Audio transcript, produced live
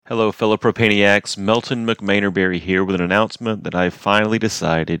Hello, fellow Propaniacs. Melton McManerberry here with an announcement that I've finally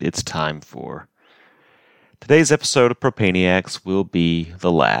decided it's time for. Today's episode of Propaniacs will be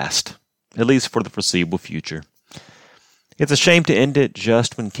the last, at least for the foreseeable future. It's a shame to end it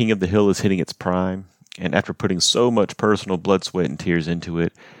just when King of the Hill is hitting its prime, and after putting so much personal blood, sweat, and tears into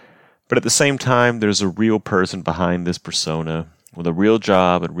it. But at the same time, there's a real person behind this persona, with a real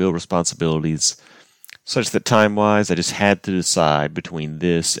job and real responsibilities, such that time-wise, I just had to decide between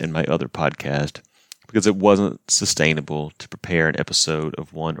this and my other podcast, because it wasn't sustainable to prepare an episode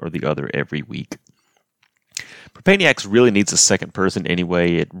of one or the other every week. Propaniacs really needs a second person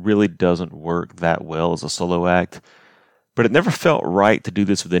anyway. It really doesn't work that well as a solo act, but it never felt right to do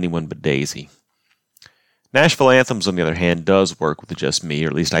this with anyone but Daisy. Nashville Anthems, on the other hand, does work with just me, or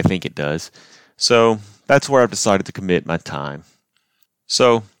at least I think it does, so that's where I've decided to commit my time.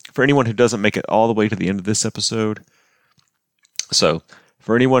 So, for anyone who doesn't make it all the way to the end of this episode,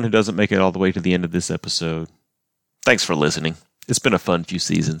 thanks for listening. It's been a fun few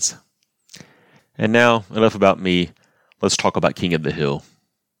seasons. And now, enough about me. Let's talk about King of the Hill.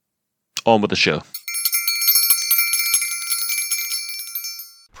 On with the show.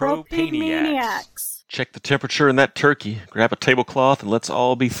 Propaniacs. Check the temperature in that turkey, grab a tablecloth, and let's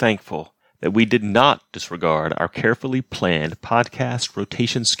all be thankful that we did not disregard our carefully planned podcast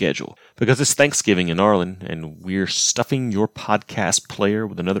rotation schedule, because it's Thanksgiving in Arlen, and we're stuffing your podcast player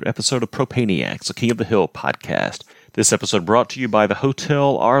with another episode of Propaniacs, a King of the Hill podcast. This episode brought to you by the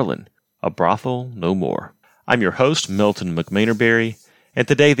Hotel Arlen, a brothel no more. I'm your host, Melton McManerberry, and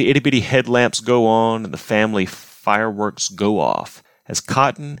today the itty-bitty headlamps go on and the family fireworks go off, as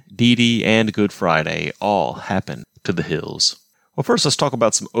Cotton, Dee Dee, and Good Friday all happen to the hills. Well, first, let's talk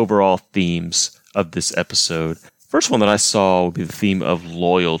about some overall themes of this episode. First one that I saw would be the theme of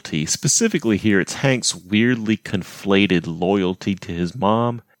loyalty. Specifically here, it's Hank's weirdly conflated loyalty to his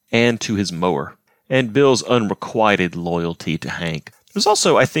mom and to his mower, and Bill's unrequited loyalty to Hank. There's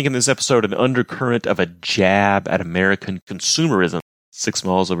also, I think, in this episode, an undercurrent of a jab at American consumerism. 6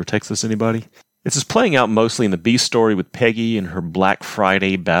 Miles Over Texas, anybody? This is playing out mostly in the B story with Peggy and her Black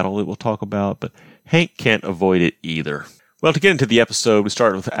Friday battle that we'll talk about, but Hank can't avoid it either. Well, to get into the episode, we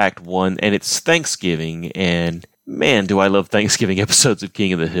start with Act 1, and it's Thanksgiving, and man, do I love Thanksgiving episodes of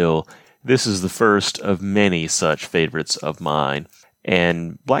King of the Hill. This is the first of many such favorites of mine.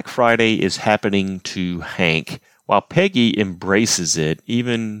 And Black Friday is happening to Hank, while Peggy embraces it,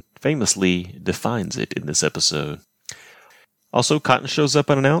 even famously defines it in this episode. Also, Cotton shows up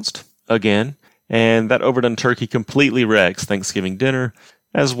unannounced, again, and that overdone turkey completely wrecks Thanksgiving dinner,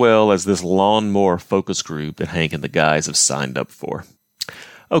 as well as this lawnmower focus group that Hank and the guys have signed up for.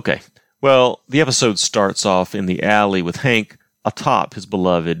 Okay, well, the episode starts off in the alley with Hank atop his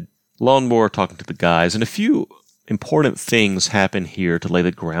beloved lawnmower talking to the guys, and a few important things happen here to lay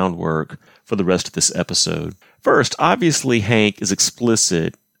the groundwork for the rest of this episode. First, obviously Hank is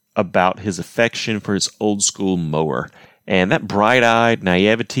explicit about his affection for his old-school mower, and that bright-eyed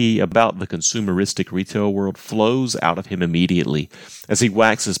naivety about the consumeristic retail world flows out of him immediately as he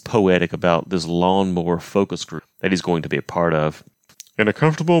waxes poetic about this lawnmower focus group that he's going to be a part of in a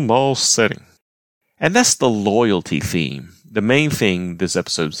comfortable mall setting. And that's the loyalty theme, the main thing this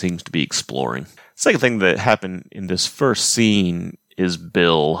episode seems to be exploring. Second thing that happened in this first scene is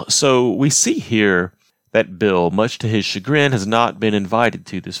Bill. So we see here that Bill, much to his chagrin, has not been invited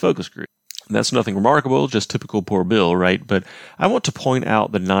to this focus group. That's nothing remarkable, just typical poor Bill, right? But I want to point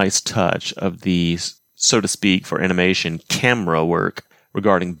out the nice touch of the, so to speak, for animation, camera work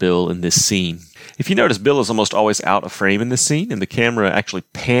regarding Bill in this scene. If you notice, Bill is almost always out of frame in this scene, and the camera actually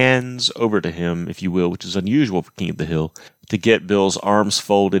pans over to him, if you will, which is unusual for King of the Hill, to get Bill's arms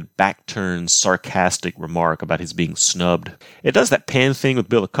folded, back-turned, sarcastic remark about his being snubbed. It does that pan thing with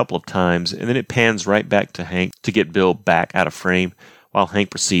Bill a couple of times, and then it pans right back to Hank to get Bill back out of frame, while Hank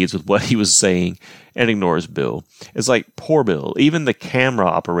proceeds with what he was saying and ignores Bill. It's like, poor Bill. Even the camera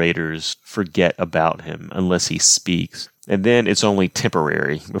operators forget about him unless he speaks. And then it's only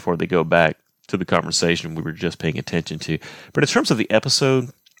temporary before they go back to the conversation we were just paying attention to. But in terms of the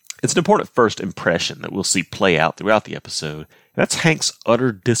episode, it's an important first impression that we'll see play out throughout the episode. And that's Hank's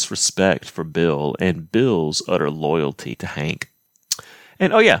utter disrespect for Bill and Bill's utter loyalty to Hank.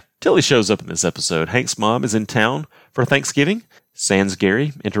 And oh yeah, Tilly shows up in this episode. Hank's mom is in town for Thanksgiving. Sans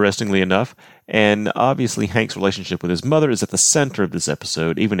Gary, interestingly enough, and obviously Hank's relationship with his mother is at the center of this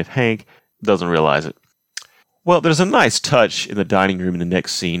episode, even if Hank doesn't realize it. Well, there's a nice touch in the dining room in the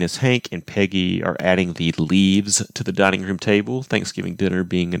next scene as Hank and Peggy are adding the leaves to the dining room table, Thanksgiving dinner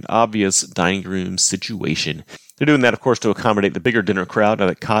being an obvious dining room situation. They're doing that, of course, to accommodate the bigger dinner crowd now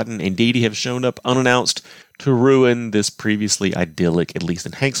that Cotton and Dee Dee have shown up unannounced to ruin this previously idyllic, at least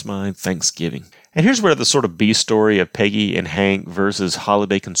in Hank's mind, Thanksgiving. And here's where the sort of B story of Peggy and Hank versus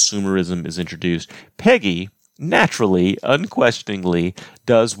holiday consumerism is introduced. Peggy, naturally, unquestioningly,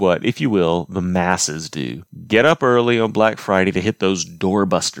 does what, if you will, the masses do. Get up early on Black Friday to hit those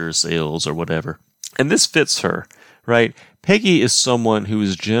doorbuster sales or whatever. And this fits her, right? Peggy is someone who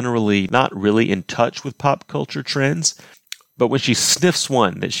is generally not really in touch with pop culture trends, but when she sniffs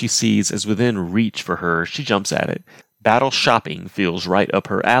one that she sees as within reach for her, she jumps at it. Battle shopping feels right up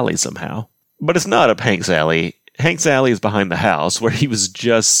her alley somehow. But it's not up Hank's alley. Hank's alley is behind the house, where he was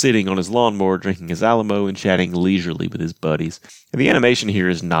just sitting on his lawnmower drinking his Alamo and chatting leisurely with his buddies. And the animation here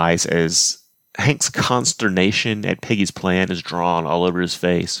is nice, as Hank's consternation at Peggy's plan is drawn all over his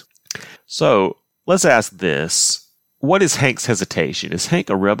face. So, let's ask this. What is Hank's hesitation? Is Hank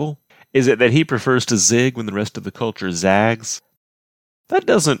a rebel? Is it that he prefers to zig when the rest of the culture zags? That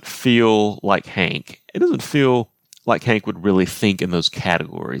doesn't feel like Hank. It doesn't feel like Hank would really think in those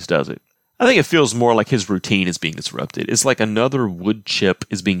categories, does it? I think it feels more like his routine is being disrupted. It's like another wood chip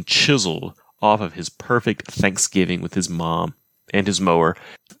is being chiseled off of his perfect Thanksgiving with his mom and his mower.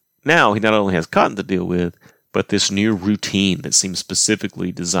 Now he not only has Cotton to deal with, but this new routine that seems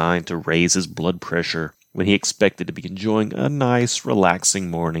specifically designed to raise his blood pressure when he expected to be enjoying a nice,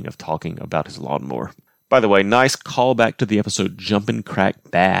 relaxing morning of talking about his lawnmower. By the way, nice callback to the episode Jumpin'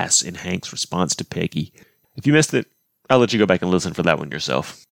 Crack Bass in Hank's response to Peggy. If you missed it, I'll let you go back and listen for that one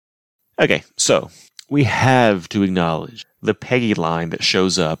yourself. Okay, so we have to acknowledge the Peggy line that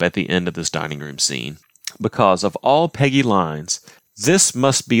shows up at the end of this dining room scene. Because of all Peggy lines, this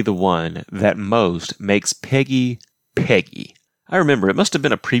must be the one that most makes Peggy Peggy. I remember it must have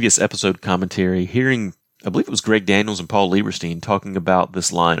been a previous episode commentary hearing, I believe it was Greg Daniels and Paul Lieberstein talking about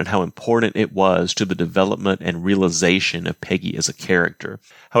this line and how important it was to the development and realization of Peggy as a character.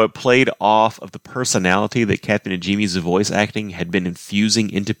 How it played off of the personality that Kathy Najimy's voice acting had been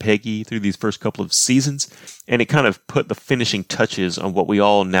infusing into Peggy through these first couple of seasons, and it kind of put the finishing touches on what we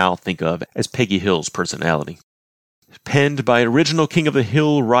all now think of as Peggy Hill's personality. Penned by original King of the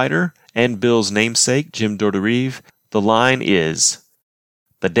Hill writer and Bill's namesake, Jim Dordereeve, the line is,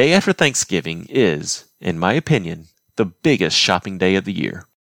 "The day after Thanksgiving is, in my opinion, the biggest shopping day of the year."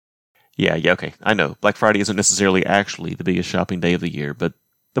 Yeah, okay, I know. Black Friday isn't necessarily actually the biggest shopping day of the year, but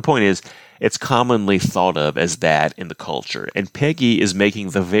the point is, it's commonly thought of as that in the culture, and Peggy is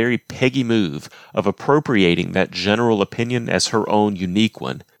making the very Peggy move of appropriating that general opinion as her own unique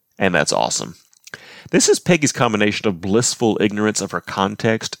one, and that's awesome. This is Peggy's combination of blissful ignorance of her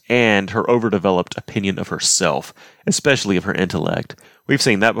context and her overdeveloped opinion of herself, especially of her intellect. We've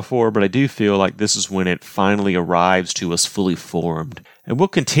seen that before, but I do feel like this is when it finally arrives to us fully formed. And we'll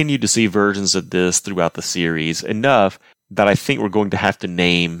continue to see versions of this throughout the series, enough that I think we're going to have to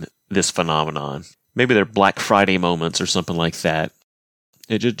name this phenomenon. Maybe they're Black Friday moments or something like that.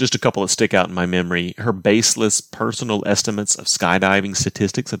 Just a couple that stick out in my memory. Her baseless personal estimates of skydiving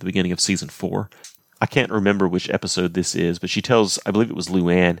statistics at the beginning of season 4. I can't remember which episode this is, but she tells, I believe it was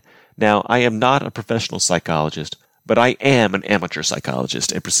Luann, "Now, I am not a professional psychologist, but I am an amateur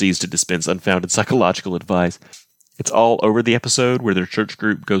psychologist," and proceeds to dispense unfounded psychological advice. It's all over the episode where their church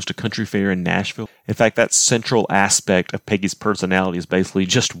group goes to country fair in Nashville. In fact, that central aspect of Peggy's personality is basically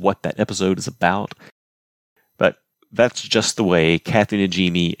just what that episode is about. But that's just the way Kathy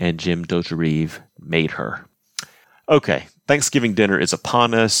Najimy and Jim Dordereeve made her. Okay, Thanksgiving dinner is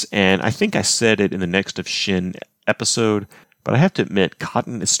upon us, and I think I said it in the Next of Shin episode, but I have to admit,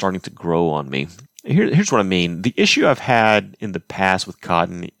 Cotton is starting to grow on me. Here's what I mean. The issue I've had in the past with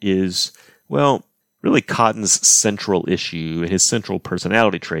Cotton is, well, really Cotton's central issue and his central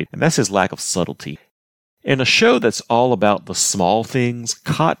personality trait, and that's his lack of subtlety. In a show that's all about the small things,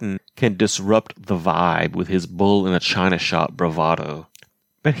 Cotton can disrupt the vibe with his bull in a china shop bravado.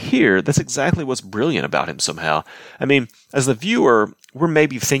 But here, that's exactly what's brilliant about him somehow. I mean, as the viewer, we're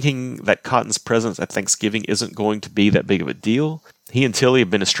maybe thinking that Cotton's presence at Thanksgiving isn't going to be that big of a deal. He and Tilly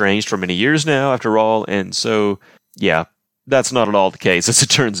have been estranged for many years now, after all, and so, yeah, that's not at all the case, as it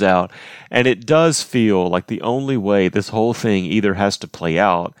turns out. And it does feel like the only way this whole thing either has to play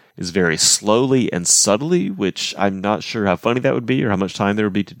out is very slowly and subtly, which I'm not sure how funny that would be or how much time there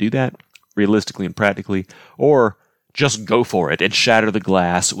would be to do that, realistically and practically, or just go for it and shatter the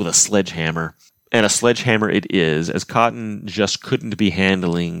glass with a sledgehammer. And a sledgehammer it is, as Cotton just couldn't be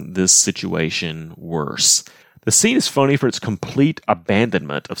handling this situation worse. The scene is funny for its complete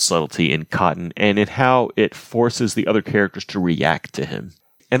abandonment of subtlety in Cotton and in how it forces the other characters to react to him.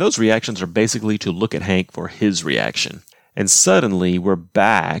 And those reactions are basically to look at Hank for his reaction. And suddenly we're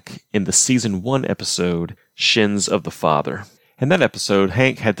back in the season 1 episode, Shins of the Father. In that episode,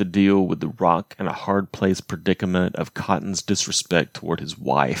 Hank had to deal with the rock and a hard place predicament of Cotton's disrespect toward his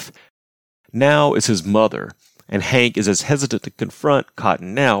wife. Now it's his mother, and Hank is as hesitant to confront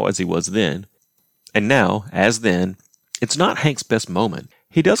Cotton now as he was then. And now, as then, it's not Hank's best moment.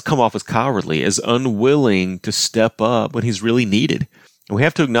 He does come off as cowardly, as unwilling to step up when he's really needed. And we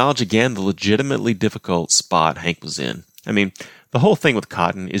have to acknowledge again the legitimately difficult spot Hank was in. I mean, the whole thing with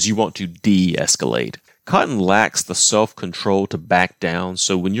Cotton is you want to de-escalate. Cotton lacks the self-control to back down,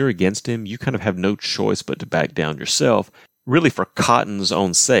 so when you're against him, you kind of have no choice but to back down yourself, really for Cotton's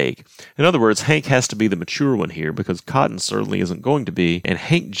own sake. In other words, Hank has to be the mature one here, because Cotton certainly isn't going to be, and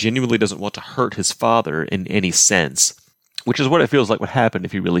Hank genuinely doesn't want to hurt his father in any sense, which is what it feels like would happen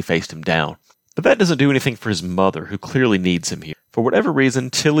if he really faced him down. But that doesn't do anything for his mother, who clearly needs him here. For whatever reason,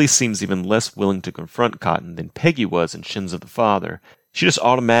 Tilly seems even less willing to confront Cotton than Peggy was in Shins of the Father. She just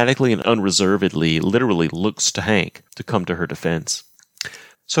automatically and unreservedly literally looks to Hank to come to her defense.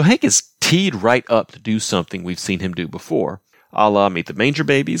 So Hank is teed right up to do something we've seen him do before, a la Meet the Manger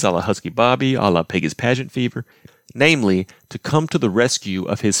Babies, a la Husky Bobby, a la Peggy's Pageant Fever, namely, to come to the rescue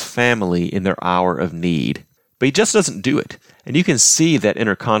of his family in their hour of need. But he just doesn't do it, and you can see that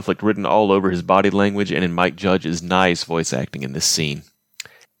inner conflict written all over his body language and in Mike Judge's nice voice acting in this scene.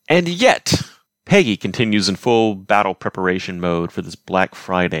 And yet, Peggy continues in full battle preparation mode for this Black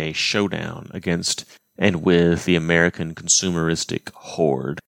Friday showdown against and with the American consumeristic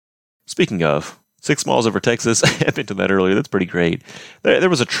horde. Speaking of, 6 Malls Over Texas, I've been to that earlier, that's pretty great. There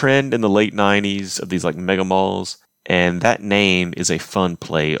was a trend in the late 90s of these like mega malls, and that name is a fun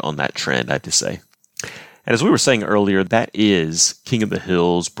play on that trend, I have to say. And as we were saying earlier, that is King of the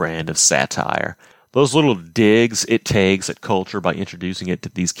Hill's brand of satire. Those little digs it takes at culture by introducing it to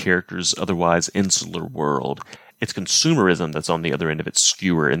these characters' otherwise insular world. It's consumerism that's on the other end of its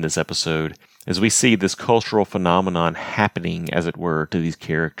skewer in this episode, as we see this cultural phenomenon happening, as it were, to these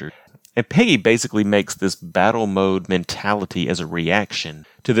characters. And Peggy basically makes this battle mode mentality as a reaction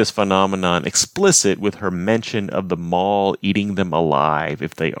to this phenomenon explicit with her mention of the mall eating them alive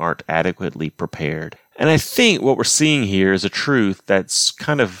if they aren't adequately prepared. And I think what we're seeing here is a truth that's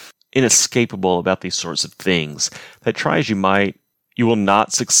kind of inescapable about these sorts of things, that try as you might, you will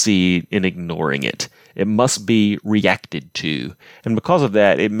not succeed in ignoring it. It must be reacted to. And because of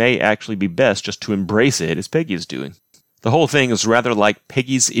that, it may actually be best just to embrace it as Peggy is doing. The whole thing is rather like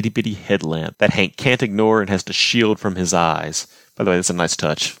Peggy's itty-bitty headlamp that Hank can't ignore and has to shield from his eyes. By the way, that's a nice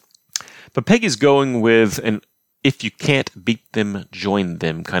touch. But Peggy's going with an if you can't beat them, join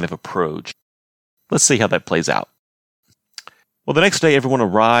them kind of approach. Let's see how that plays out. Well, the next day everyone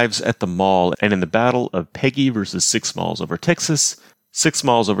arrives at the mall, and in the battle of Peggy versus 6 Malls Over Texas, 6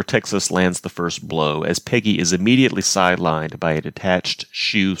 Malls Over Texas lands the first blow, as Peggy is immediately sidelined by a detached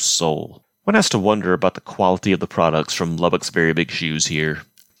shoe sole. One has to wonder about the quality of the products from Lubbock's Very Big Shoes here.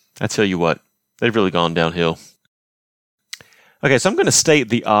 I tell you what, they've really gone downhill. Okay, so I'm going to state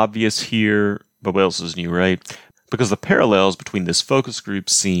the obvious here, but what else is new, right? Because the parallels between this focus group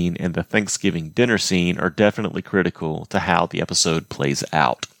scene and the Thanksgiving dinner scene are definitely critical to how the episode plays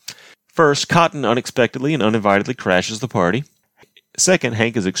out. First, Cotton unexpectedly and uninvitedly crashes the party. Second,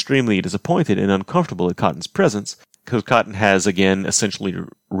 Hank is extremely disappointed and uncomfortable at Cotton's presence, because Cotton has, again, essentially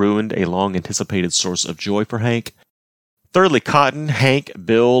ruined a long-anticipated source of joy for Hank. Thirdly, Cotton, Hank,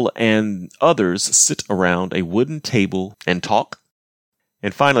 Bill, and others sit around a wooden table and talk.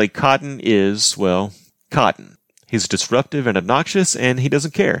 And finally, Cotton is, well, Cotton. He's disruptive and obnoxious, and he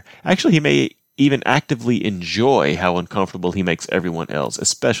doesn't care. Actually, he may even actively enjoy how uncomfortable he makes everyone else,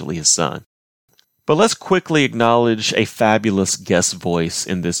 especially his son. But let's quickly acknowledge a fabulous guest voice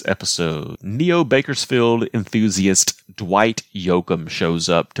in this episode. Neo-Bakersfield enthusiast Dwight Yoakam shows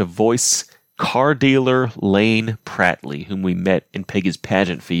up to voice car dealer Lane Prattley, whom we met in Peggy's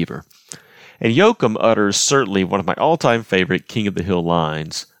Pageant Fever. And Yoakam utters certainly one of my all-time favorite King of the Hill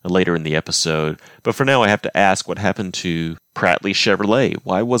lines later in the episode. But for now, I have to ask what happened to Prattley Chevrolet.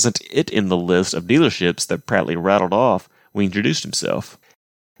 Why wasn't it in the list of dealerships that Prattley rattled off when he introduced himself?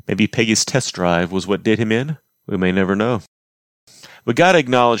 Maybe Peggy's test drive was what did him in? We may never know. We gotta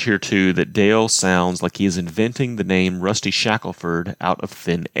acknowledge here, too, that Dale sounds like he is inventing the name Rusty Shackelford out of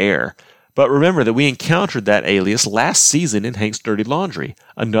thin air. But remember that we encountered that alias last season in Hank's Dirty Laundry,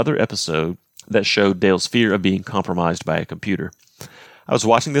 another episode that showed Dale's fear of being compromised by a computer. I was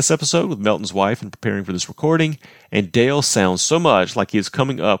watching this episode with Melton's wife and preparing for this recording, and Dale sounds so much like he is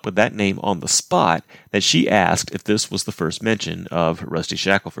coming up with that name on the spot that she asked if this was the first mention of Rusty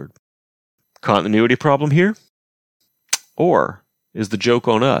Shackelford. Continuity problem here? Or is the joke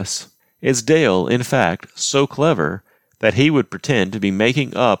on us? Is Dale, in fact, so clever that he would pretend to be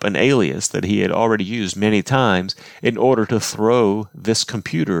making up an alias that he had already used many times in order to throw this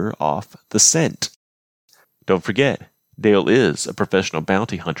computer off the scent. Don't forget, Dale is a professional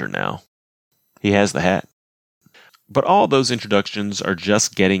bounty hunter now. He has the hat. But all those introductions are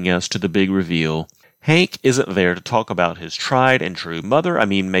just getting us to the big reveal. Hank isn't there to talk about his tried and true mother,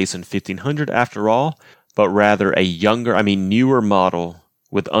 Mason 1500 after all, but rather a younger, newer model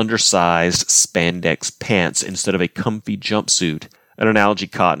with undersized spandex pants instead of a comfy jumpsuit, an analogy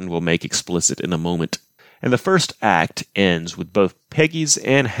Cotton will make explicit in a moment. And the first act ends with both Peggy's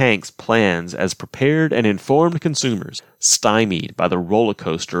and Hank's plans as prepared and informed consumers stymied by the roller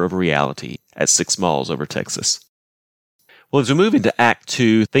coaster of reality at 6 Malls over Texas. Well, as we move into Act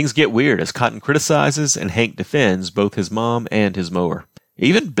 2, things get weird as Cotton criticizes and Hank defends both his mom and his mower.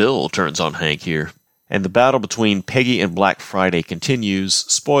 Even Bill turns on Hank here. And the battle between Peggy and Black Friday continues.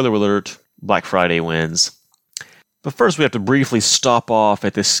 Spoiler alert, Black Friday wins. But first we have to briefly stop off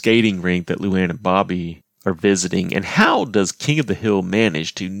at this skating rink that Luann and Bobby are visiting. And how does King of the Hill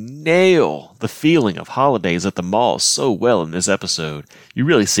manage to nail the feeling of holidays at the mall so well in this episode? You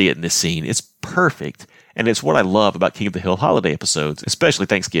really see it in this scene. It's perfect. And it's what I love about King of the Hill holiday episodes, especially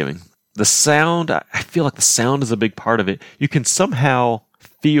Thanksgiving. The sound, I feel like the sound is a big part of it. You can somehow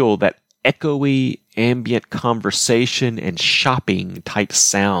feel that echoey, ambient conversation and shopping type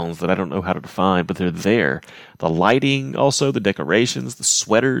sounds that I don't know how to define, but they're there. The lighting, also, the decorations, the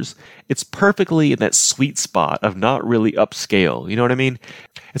sweaters. It's perfectly in that sweet spot of not really upscale. You know what I mean?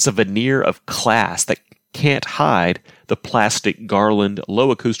 It's a veneer of class that can't hide the plastic garland,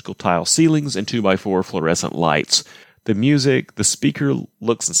 low acoustical tile ceilings, and 2x4 fluorescent lights. The music, the speaker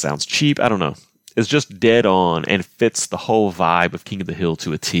looks and sounds cheap. I don't know. It's just dead on and fits the whole vibe of King of the Hill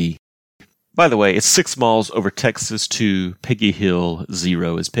to a T. By the way, it's 6 Malls over Texas to Peggy Hill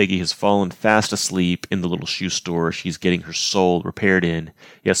 0 as Peggy has fallen fast asleep in the little shoe store she's getting her soul repaired in.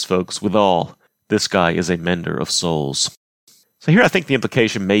 Yes, folks, withal, this guy is a mender of souls. So here I think the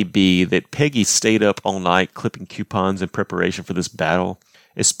implication may be that Peggy stayed up all night clipping coupons in preparation for this battle,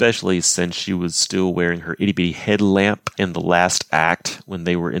 especially since she was still wearing her itty-bitty headlamp in the last act when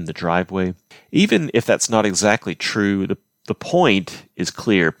they were in the driveway. Even if that's not exactly true, the point is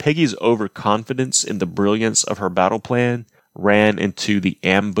clear. Peggy's overconfidence in the brilliance of her battle plan ran into the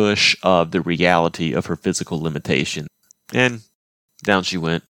ambush of the reality of her physical limitation. And down she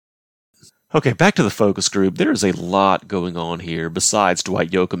went. Okay, back to the focus group. There is a lot going on here besides Dwight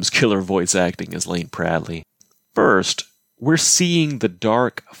Yoakam's killer voice acting as Lane Pradley. First, we're seeing the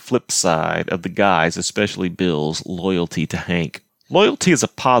dark flip side of the guys, especially Bill's, loyalty to Hank. Loyalty is a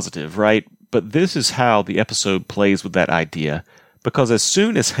positive, right? But this is how the episode plays with that idea, because as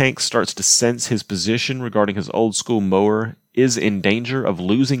soon as Hank starts to sense his position regarding his old school mower is in danger of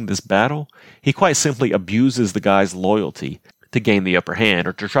losing this battle, he quite simply abuses the guy's loyalty to gain the upper hand,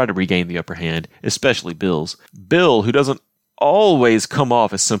 or to try to regain the upper hand, especially Bill's. Bill, who doesn't always come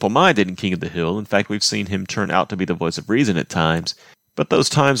off as simple-minded in King of the Hill, in fact we've seen him turn out to be the voice of reason at times, but those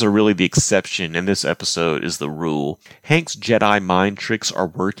times are really the exception, and this episode is the rule. Hank's Jedi mind tricks are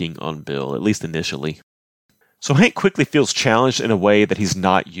working on Bill, at least initially. So Hank quickly feels challenged in a way that he's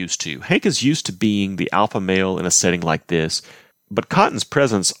not used to. Hank is used to being the alpha male in a setting like this, but Cotton's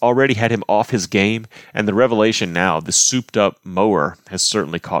presence already had him off his game, and the revelation now, this souped-up mower, has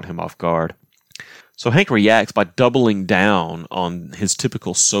certainly caught him off guard. So Hank reacts by doubling down on his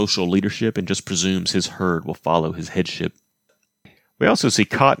typical social leadership and just presumes his herd will follow his headship. We also see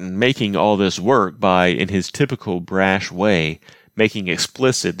Cotton making all this work by, in his typical brash way, making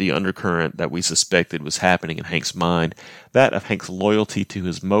explicit the undercurrent that we suspected was happening in Hank's mind, that of Hank's loyalty to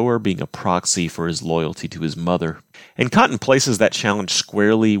his mower being a proxy for his loyalty to his mother. And Cotton places that challenge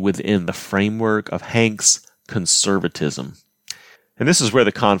squarely within the framework of Hank's conservatism. And this is where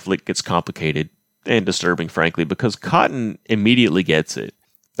the conflict gets complicated and disturbing, frankly, because Cotton immediately gets it,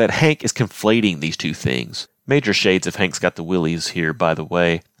 that Hank is conflating these two things. Major shades of Hank's got the willies here, by the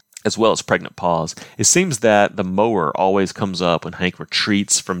way, as well as pregnant pause. It seems that the mower always comes up when Hank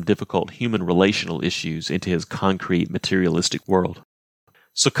retreats from difficult human relational issues into his concrete materialistic world.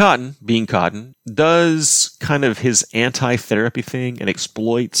 So Cotton, being Cotton, does kind of his anti-therapy thing and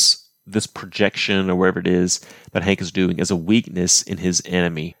exploits this projection or whatever it is that Hank is doing as a weakness in his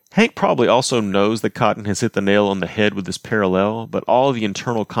enemy. Hank probably also knows that Cotton has hit the nail on the head with this parallel, but all the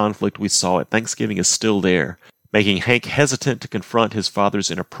internal conflict we saw at Thanksgiving is still there, making Hank hesitant to confront his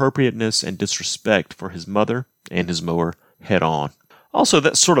father's inappropriateness and disrespect for his mother and his mower head on. Also,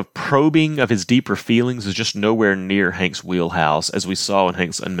 that sort of probing of his deeper feelings is just nowhere near Hank's wheelhouse, as we saw in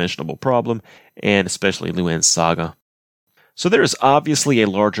Hank's Unmentionable Problem, and especially in Luann's saga. So there is obviously a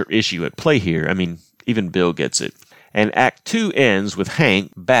larger issue at play here. Even Bill gets it. And Act 2 ends with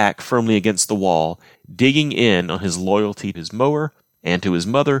Hank back firmly against the wall, digging in on his loyalty to his mower and to his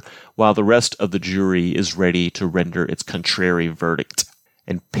mother, while the rest of the jury is ready to render its contrary verdict.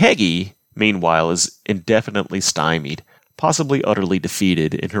 And Peggy, meanwhile, is indefinitely stymied, possibly utterly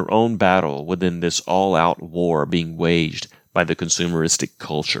defeated in her own battle within this all-out war being waged by the consumeristic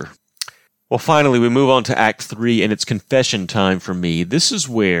culture. Well, finally, we move on to Act 3, and it's confession time for me. This is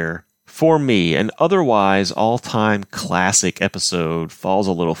where, for me, an otherwise all-time classic episode falls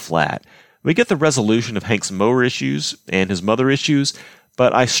a little flat. We get the resolution of Hank's mower issues and his mother issues,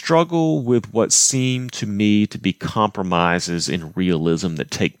 but I struggle with what seem to me to be compromises in realism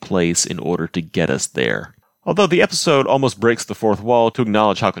that take place in order to get us there. Although the episode almost breaks the fourth wall to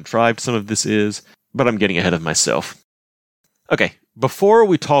acknowledge how contrived some of this is, but I'm getting ahead of myself. Okay, before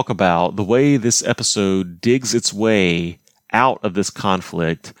we talk about the way this episode digs its way out of this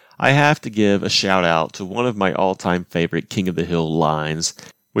conflict, I have to give a shout out to one of my all-time favorite King of the Hill lines,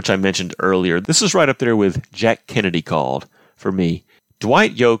 which I mentioned earlier. This is right up there with Jack Kennedy called, for me.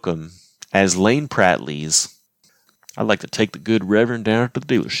 Dwight Yoakam as Lane Prattley's, "I'd like to take the good Reverend down to the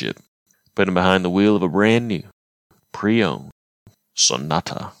dealership, put him behind the wheel of a brand new, pre-owned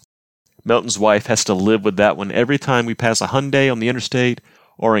Sonata." Melton's wife has to live with that one every time we pass a Hyundai on the interstate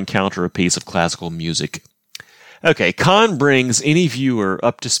or encounter a piece of classical music. Okay, Con brings any viewer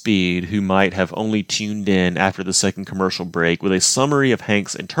up to speed who might have only tuned in after the second commercial break with a summary of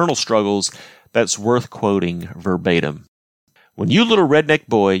Hank's internal struggles that's worth quoting verbatim. "When you little redneck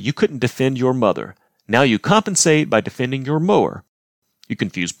boy, you couldn't defend your mother. Now you compensate by defending your mower. You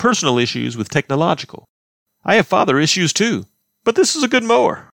confuse personal issues with technological. I have father issues too, but this is a good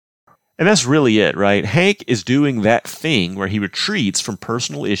mower." And that's really it, right? Hank is doing that thing where he retreats from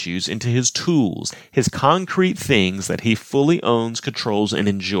personal issues into his tools, his concrete things that he fully owns, controls, and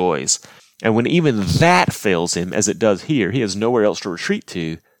enjoys. And when even that fails him, as it does here, he has nowhere else to retreat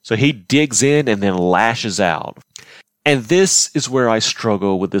to, so he digs in and then lashes out. And this is where I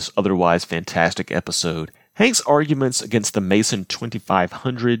struggle with this otherwise fantastic episode. Hank's arguments against the Mason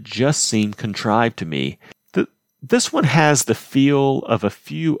 2500 just seem contrived to me. This one has the feel of a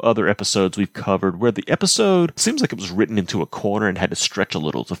few other episodes we've covered where the episode seems like it was written into a corner and had to stretch a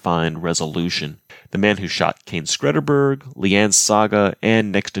little to find resolution. The Man Who Shot Kane Skretterberg, Leanne's Saga,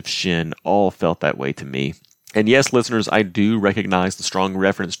 and Next of Shin all felt that way to me. And yes, listeners, I do recognize the strong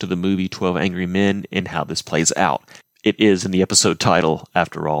reference to the movie 12 Angry Men in how this plays out. It is in the episode title,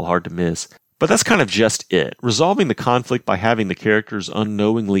 after all, hard to miss. But that's kind of just it. Resolving the conflict by having the characters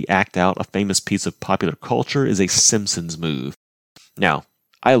unknowingly act out a famous piece of popular culture is a Simpsons move. Now,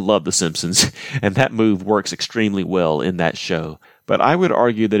 I love The Simpsons, and that move works extremely well in that show, but I would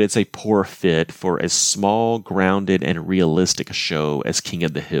argue that it's a poor fit for a small, grounded, and realistic show as King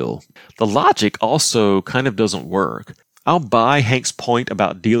of the Hill. The logic also kind of doesn't work. I'll buy Hank's point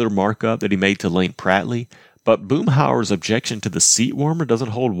about dealer markup that he made to Lane Prattley, but Boomhauer's objection to the seat warmer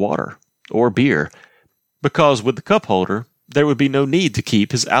doesn't hold water. Or beer, because with the cup holder, there would be no need to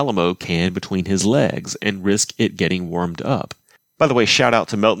keep his Alamo can between his legs and risk it getting warmed up. By the way, shout out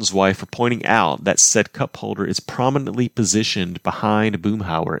to Melton's wife for pointing out that said cup holder is prominently positioned behind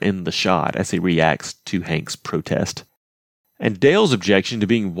Boomhauer in the shot as he reacts to Hank's protest. And Dale's objection to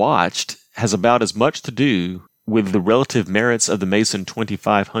being watched has about as much to do with the relative merits of the Mason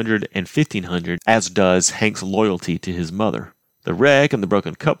 2500 and 1500 as does Hank's loyalty to his mother. The wreck and the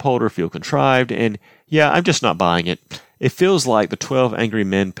broken cup holder feel contrived, and yeah, I'm just not buying it. It feels like the 12 Angry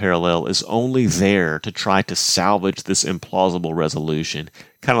Men parallel is only there to try to salvage this implausible resolution,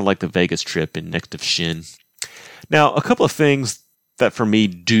 kind of like the Vegas trip in Next of Shin. Now, a couple of things that for me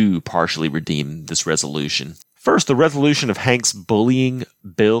do partially redeem this resolution. First, the resolution of Hank's bullying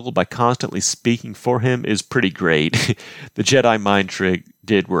Bill by constantly speaking for him is pretty great. The Jedi mind trick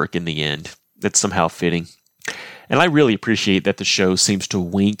did work in the end. That's somehow fitting. And I really appreciate that the show seems to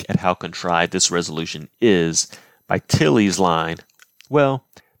wink at how contrived this resolution is by Tilly's line, "Well,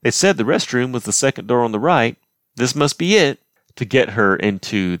 they said the restroom was the second door on the right. This must be it," to get her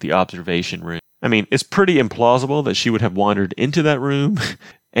into the observation room. I mean, it's pretty implausible that she would have wandered into that room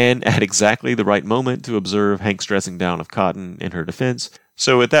and at exactly the right moment to observe Hank's dressing down of Cotton in her defense.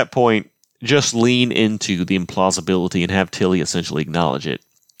 So at that point, just lean into the implausibility and have Tilly essentially acknowledge it.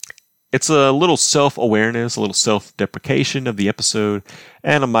 It's a little self-awareness, a little self-deprecation of the episode,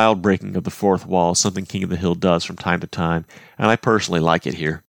 and a mild breaking of the fourth wall, something King of the Hill does from time to time, and I personally like it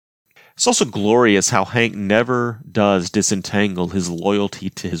here. It's also glorious how Hank never does disentangle his loyalty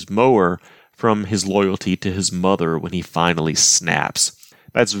to his mower from his loyalty to his mother when he finally snaps.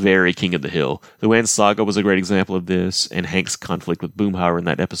 That's very King of the Hill. Luann's Saga was a great example of this, and Hank's conflict with Boomhauer in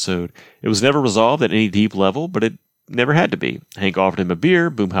that episode. It was never resolved at any deep level, but it never had to be. Hank offered him a beer,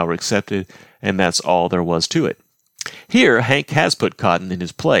 Boomhauer accepted, and that's all there was to it. Here, Hank has put Cotton in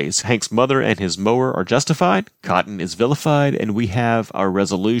his place. Hank's mother and his mower are justified, Cotton is vilified, and we have our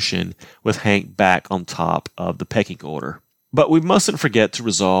resolution with Hank back on top of the pecking order. But we mustn't forget to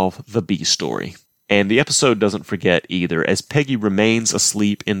resolve the B story. And the episode doesn't forget either, as Peggy remains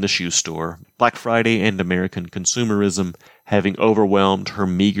asleep in the shoe store, Black Friday and American consumerism having overwhelmed her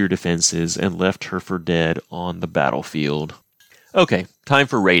meager defenses and left her for dead on the battlefield. Okay, time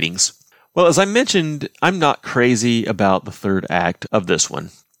for ratings. Well, as I mentioned, I'm not crazy about the third act of this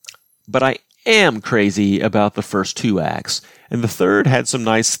one, but I am crazy about the first two acts, and the third had some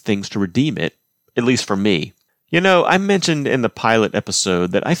nice things to redeem it, at least for me. You know, I mentioned in the pilot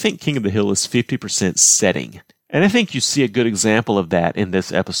episode that I think King of the Hill is 50% setting, and I think you see a good example of that in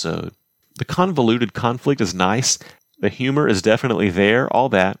this episode. The convoluted conflict is nice, the humor is definitely there, all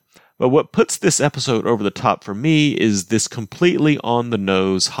that. But what puts this episode over the top for me is this completely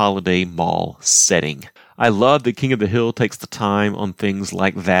on-the-nose holiday mall setting. I love that King of the Hill takes the time on things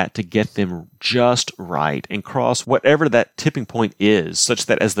like that to get them just right and cross whatever that tipping point is, such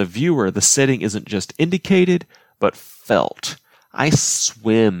that as the viewer, the setting isn't just indicated, but felt. I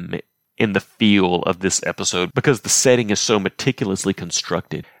swim in the feel of this episode because the setting is so meticulously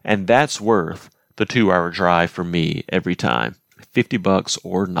constructed, and that's worth the 2-hour drive for me every time, $50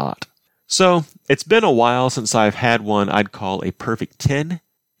 or not. So, it's been a while since I've had one I'd call a perfect 10,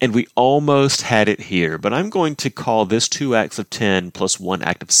 and we almost had it here, but I'm going to call this 2 acts of 10 plus 1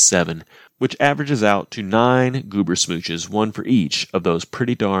 act of 7, which averages out to 9 goober smooches, one for each of those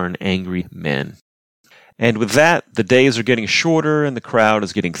pretty darn angry men. And with that, the days are getting shorter and the crowd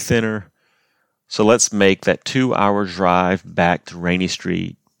is getting thinner, so let's make that 2-hour drive back to Rainy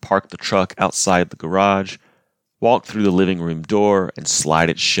Street, park the truck outside the garage, walk through the living room door, and slide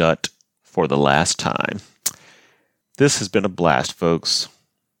it shut for the last time. This has been a blast, folks,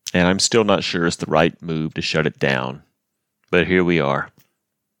 and I'm still not sure it's the right move to shut it down, but here we are.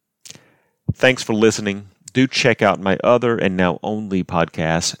 Thanks for listening. Do check out my other and now only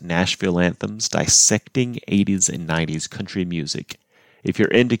podcast, Nashville Anthems, dissecting 80s and 90s country music. If you're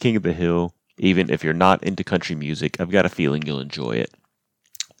into King of the Hill, even if you're not into country music, I've got a feeling you'll enjoy it.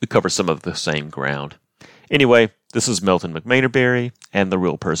 We cover some of the same ground. Anyway, this is Melton McManerberry and the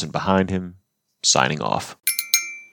real person behind him, signing off.